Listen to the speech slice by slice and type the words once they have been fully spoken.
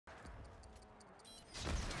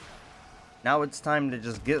Now it's time to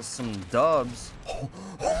just get some dubs.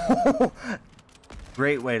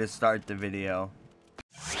 Great way to start the video.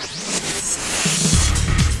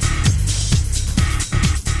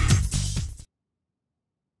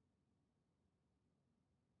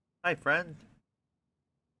 Hi, friend.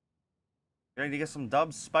 You ready to get some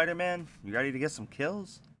dubs, Spider-Man? You ready to get some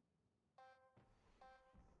kills?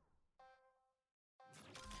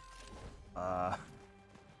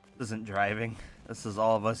 This isn't driving. This is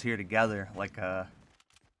all of us here together, like a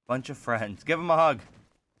bunch of friends. Give them a hug.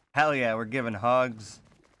 Hell yeah, we're giving hugs.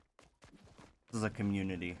 This is a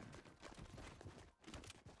community.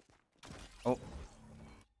 Oh.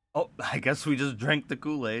 Oh, I guess we just drank the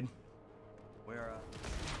Kool-Aid. Where,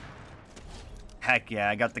 Heck yeah,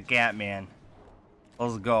 I got the cat, man.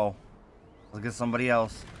 Let's go. Let's get somebody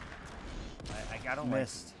else. I got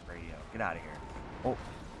missed. Radio. Get out of here. Oh.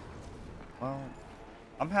 Well,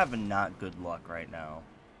 I'm having not good luck right now.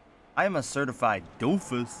 I am a certified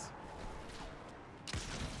Doofus.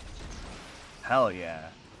 Hell yeah.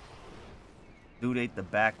 Dude ate the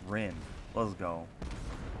back rim. Let's go.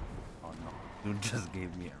 Oh no. Dude just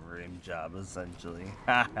gave me a rim job, essentially.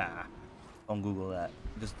 Haha. Don't Google that.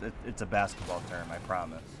 Just it's a basketball term, I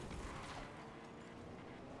promise.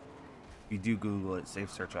 If you do Google it,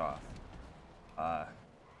 safe search off.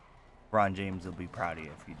 LeBron James will be proud of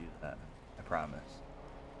you if you do that. I promise.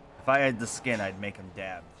 If I had the skin, I'd make him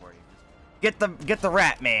dab for you. Get the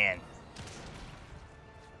rat man.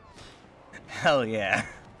 Hell yeah.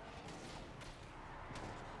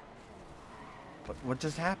 What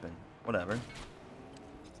just happened? Whatever.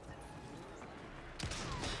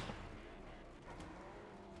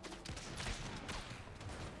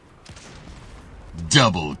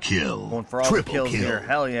 Double kill. Going for all Triple the kills kill. here.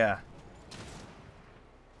 Hell yeah.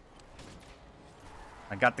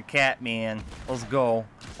 I got the cat man. Let's go.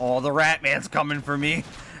 Oh, the rat man's coming for me.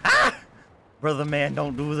 Ah! Brother man,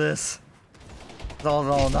 don't do this. Oh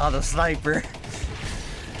no, not a sniper.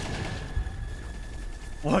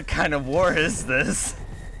 What kind of war is this?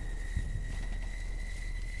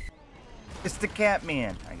 It's the cat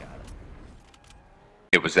man. I got it.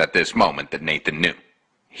 It was at this moment that Nathan knew.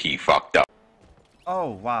 He fucked up. Oh,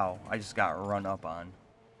 wow. I just got run up on.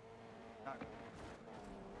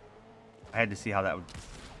 I had to see how that would...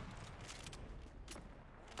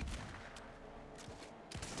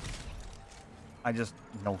 I just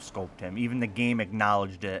no-scoped him. Even the game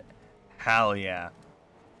acknowledged it. Hell yeah.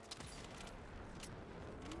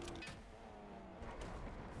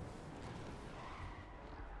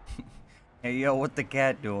 Hey, yo, what the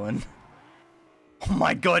cat doing? Oh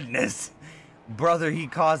my goodness. Brother, he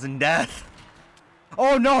causing death.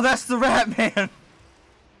 Oh no, that's the rat man.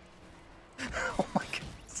 Oh my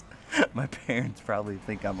goodness. My parents probably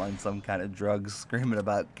think I'm on some kind of drugs screaming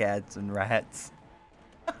about cats and rats.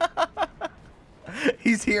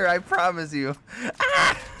 He's here, I promise you.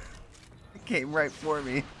 Ah! He came right for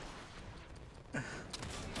me. What's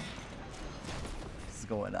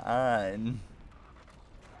going on?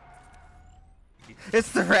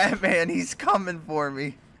 It's the rat man, he's coming for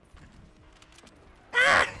me.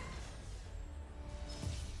 Ah!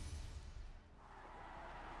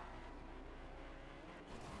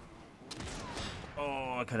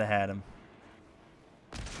 Oh, I could have had him.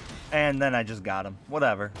 And then I just got him.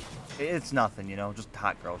 Whatever. It's nothing, you know, just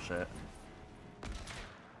hot girl shit.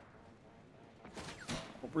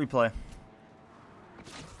 Replay.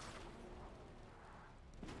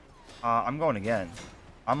 I'm going again.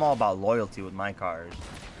 I'm all about loyalty with my cars.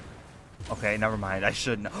 Okay, never mind. I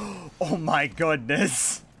shouldn't. Oh my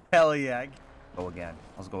goodness. Hell yeah. Go again.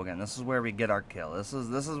 Let's go again. This is where we get our kill. This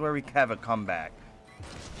is where we have a comeback.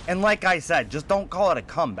 And like I said, just don't call it a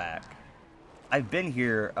comeback. I've been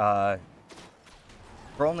here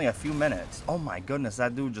for only a few minutes. Oh my goodness,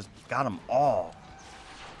 that dude just got them all.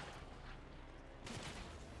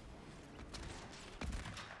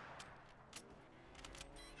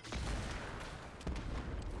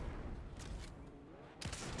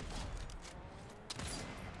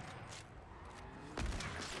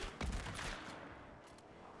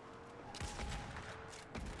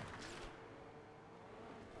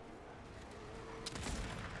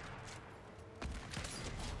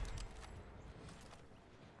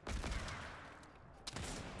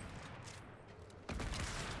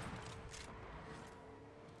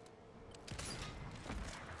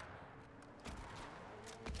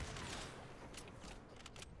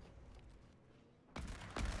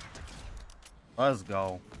 Let's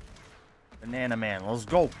go. Banana man, let's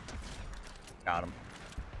go. Got him.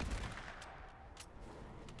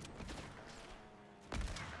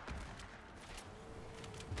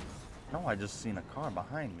 No, I just seen a car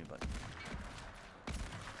behind me, but...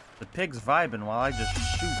 The pig's vibing while I just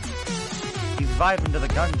shoot. He's vibing to the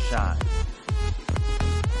gunshot.